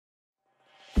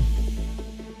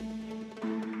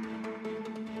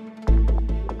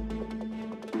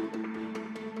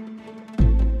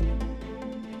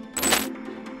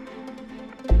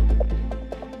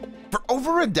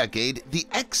over a decade, the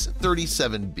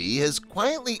X-37B has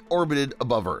quietly orbited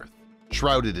above Earth,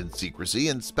 shrouded in secrecy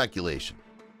and speculation.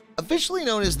 Officially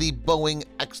known as the Boeing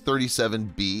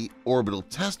X-37B Orbital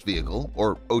Test Vehicle,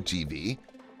 or OTV,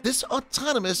 this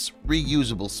autonomous,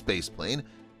 reusable spaceplane,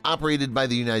 operated by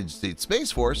the United States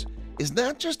Space Force, is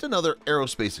not just another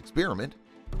aerospace experiment.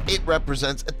 It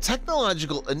represents a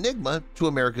technological enigma to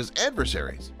America's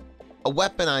adversaries, a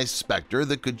weaponized specter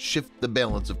that could shift the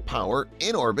balance of power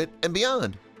in orbit and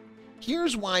beyond.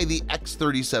 Here's why the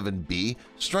X-37B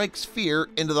strikes fear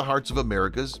into the hearts of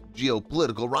America's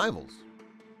geopolitical rivals.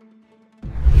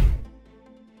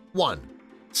 1.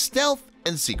 Stealth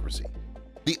and secrecy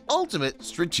 – the ultimate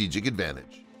strategic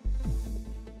advantage.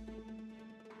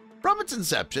 From its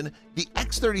inception, the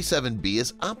X-37B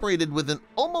is operated with an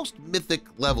almost mythic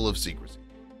level of secrecy.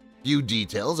 Few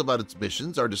details about its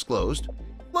missions are disclosed.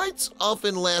 Flights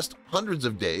often last hundreds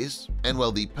of days, and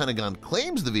while the Pentagon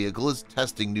claims the vehicle is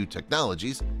testing new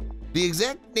technologies, the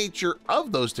exact nature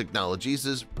of those technologies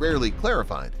is rarely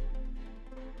clarified.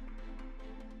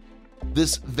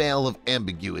 This veil of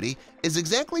ambiguity is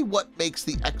exactly what makes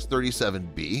the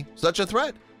X-37B such a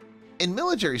threat. In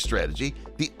military strategy,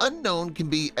 the unknown can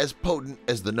be as potent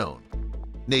as the known.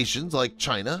 Nations like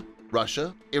China,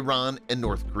 Russia, Iran, and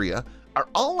North Korea are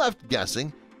all left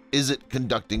guessing: is it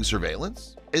conducting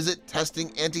surveillance? Is it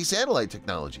testing anti-satellite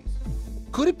technologies?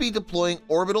 Could it be deploying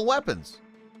orbital weapons?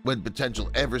 When potential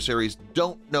adversaries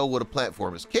don't know what a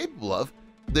platform is capable of,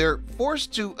 they're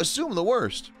forced to assume the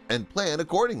worst and plan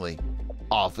accordingly,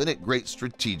 often at great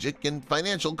strategic and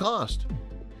financial cost.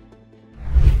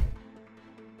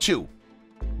 2.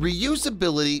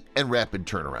 Reusability and rapid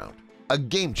turnaround – a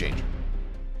game-changer.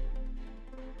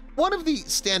 One of the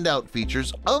standout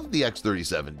features of the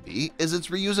X-37B is its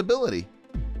reusability.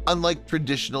 Unlike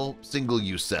traditional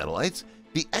single-use satellites,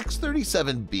 the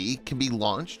X-37B can be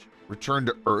launched, returned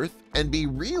to Earth, and be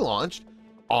relaunched,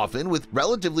 often with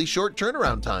relatively short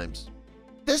turnaround times.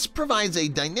 This provides a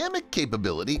dynamic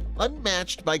capability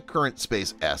unmatched by current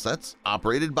space assets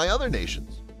operated by other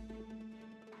nations.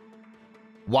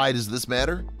 Why does this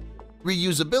matter?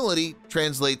 Reusability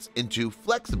translates into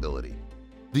flexibility.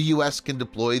 The U.S. can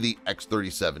deploy the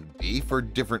X-37B for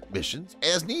different missions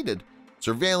as needed –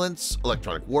 surveillance,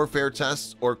 electronic warfare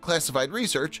tests, or classified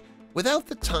research – without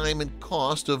the time and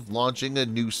cost of launching a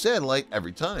new satellite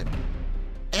every time.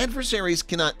 Adversaries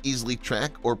cannot easily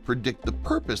track or predict the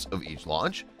purpose of each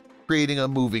launch, creating a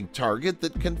moving target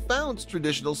that confounds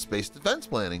traditional space defense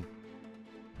planning.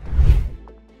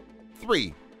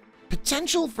 3.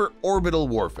 Potential for orbital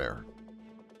warfare.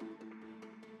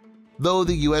 Though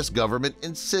the U.S. government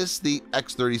insists the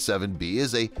X-37B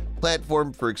is a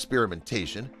platform for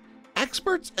experimentation,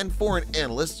 experts and foreign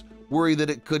analysts worry that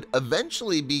it could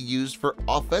eventually be used for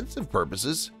offensive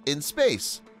purposes in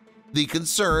space. The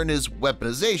concern is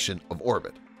weaponization of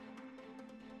orbit.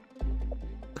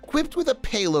 Equipped with a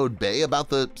payload bay about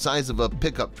the size of a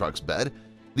pickup truck's bed,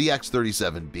 the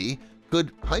X-37B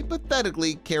could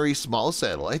hypothetically carry small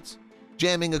satellites,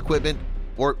 jamming equipment,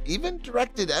 or even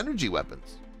directed energy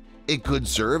weapons. It could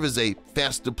serve as a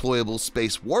fast-deployable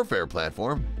space warfare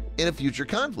platform in a future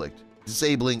conflict,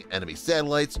 disabling enemy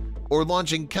satellites or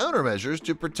launching countermeasures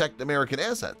to protect American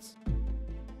assets.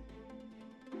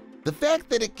 The fact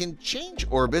that it can change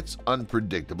orbits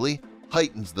unpredictably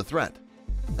heightens the threat.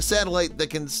 A satellite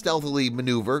that can stealthily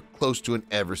maneuver close to an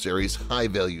adversary's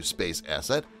high-value space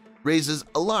asset raises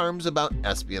alarms about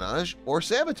espionage or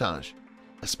sabotage,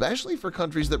 especially for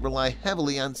countries that rely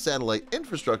heavily on satellite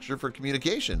infrastructure for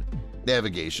communication,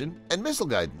 navigation, and missile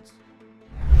guidance.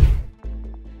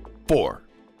 4.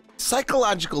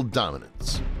 Psychological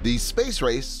dominance – the space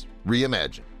race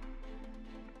reimagined.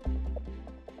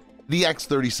 The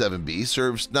X-37B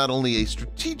serves not only a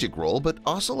strategic role but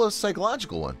also a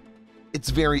psychological one. Its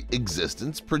very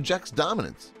existence projects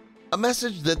dominance, a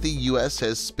message that the U.S.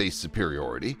 has space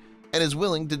superiority and is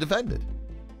willing to defend it.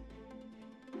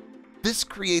 This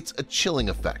creates a chilling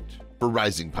effect for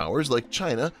rising powers like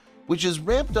China, which has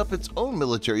ramped up its own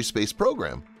military space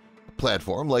program. A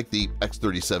platform like the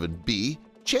X-37B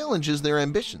challenges their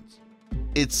ambitions.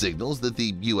 It signals that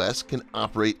the U.S. can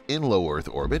operate in low Earth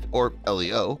orbit, or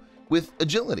LEO, with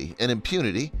agility and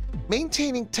impunity,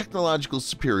 maintaining technological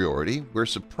superiority where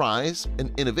surprise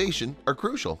and innovation are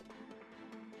crucial.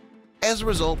 As a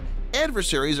result,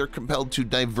 adversaries are compelled to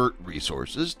divert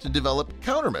resources to develop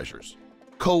countermeasures,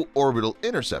 co-orbital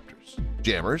interceptors,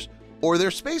 jammers, or their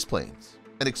spaceplanes,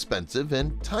 an expensive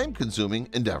and time-consuming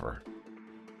endeavor.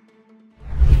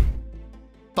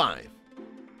 5.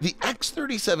 The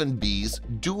X-37B's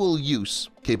dual-use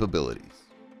capabilities.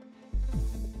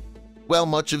 While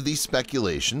much of the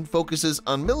speculation focuses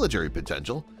on military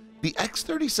potential, the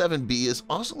X-37B is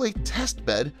also a test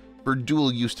bed for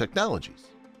dual-use technologies,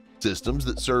 systems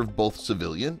that serve both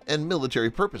civilian and military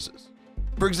purposes.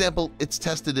 For example, it's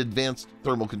tested advanced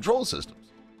thermal control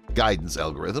systems, guidance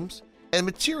algorithms, and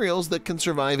materials that can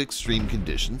survive extreme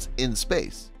conditions in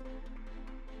space.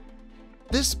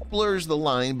 This blurs the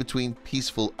line between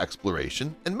peaceful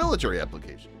exploration and military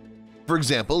application. For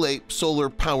example, a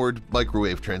solar-powered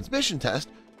microwave transmission test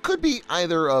could be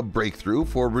either a breakthrough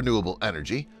for renewable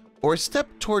energy or a step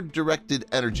toward directed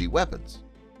energy weapons.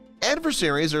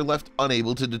 Adversaries are left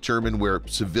unable to determine where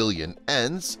civilian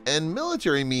ends and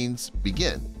military means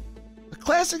begin. A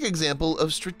classic example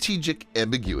of strategic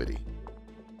ambiguity.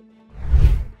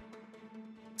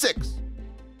 6.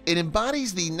 It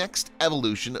embodies the next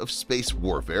evolution of space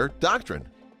warfare doctrine.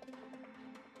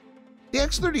 The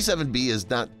X-37B is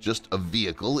not just a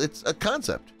vehicle, it's a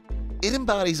concept. It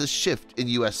embodies a shift in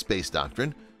U.S. space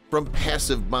doctrine from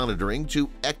passive monitoring to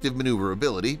active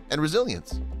maneuverability and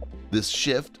resilience. This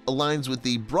shift aligns with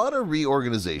the broader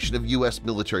reorganization of U.S.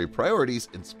 military priorities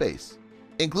in space,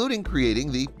 including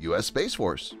creating the U.S. Space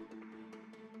Force.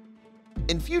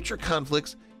 In future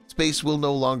conflicts, space will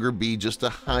no longer be just a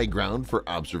high ground for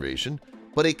observation,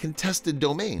 but a contested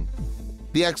domain.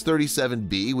 The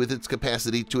X-37B, with its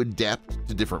capacity to adapt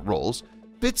to different roles,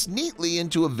 fits neatly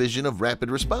into a vision of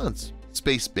rapid response,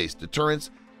 space-based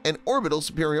deterrence, and orbital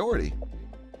superiority.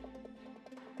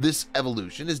 This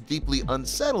evolution is deeply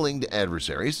unsettling to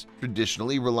adversaries,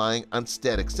 traditionally relying on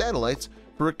static satellites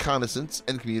for reconnaissance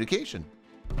and communication.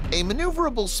 A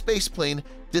maneuverable spaceplane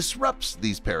disrupts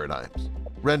these paradigms,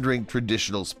 rendering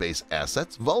traditional space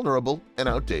assets vulnerable and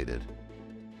outdated.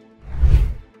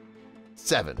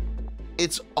 7.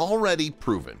 It's already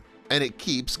proven, and it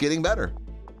keeps getting better.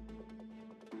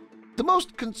 The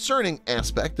most concerning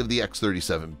aspect of the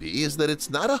X-37B is that it's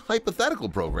not a hypothetical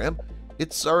program.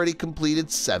 It's already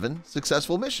completed 7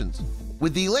 successful missions,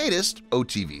 with the latest,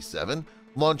 OTV-7,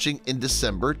 launching in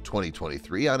December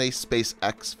 2023 on a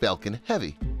SpaceX Falcon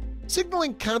Heavy,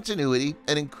 signaling continuity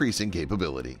and increasing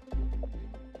capability.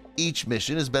 Each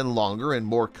mission has been longer and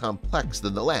more complex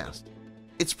than the last.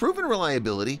 Its proven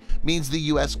reliability means the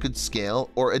U.S. could scale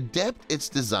or adapt its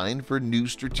design for new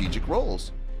strategic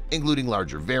roles, including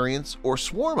larger variants or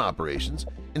swarm operations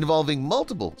involving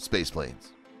multiple spaceplanes.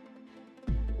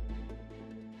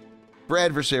 For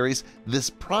adversaries, this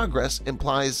progress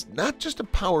implies not just a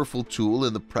powerful tool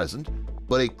in the present,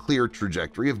 but a clear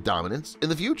trajectory of dominance in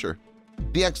the future.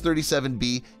 The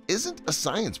X-37B isn't a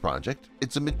science project,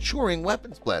 it's a maturing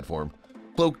weapons platform,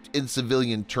 cloaked in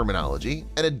civilian terminology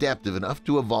and adaptive enough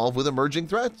to evolve with emerging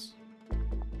threats.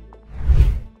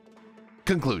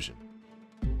 Conclusion.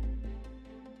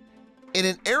 In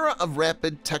an era of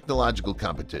rapid technological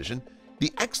competition,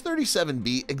 the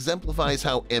X-37B exemplifies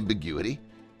how ambiguity,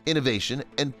 innovation,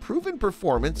 and proven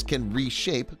performance can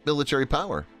reshape military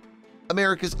power.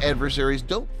 America's adversaries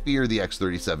don't fear the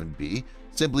X-37B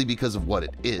simply because of what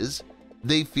it is.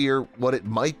 They fear what it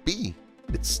might be.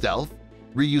 Its stealth,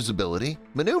 reusability,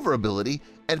 maneuverability,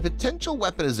 and potential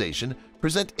weaponization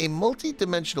present a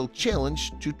multi-dimensional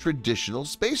challenge to traditional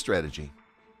space strategy.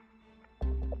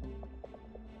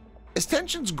 As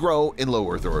tensions grow in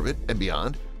low Earth orbit and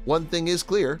beyond, one thing is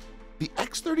clear: the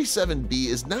X-37B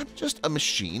is not just a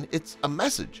machine, it's a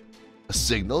message, a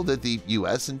signal that the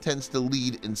U.S. intends to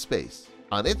lead in space,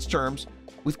 on its terms,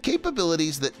 with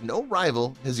capabilities that no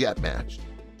rival has yet matched.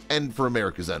 And for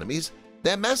America's enemies,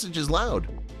 that message is loud,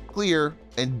 clear,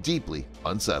 and deeply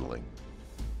unsettling.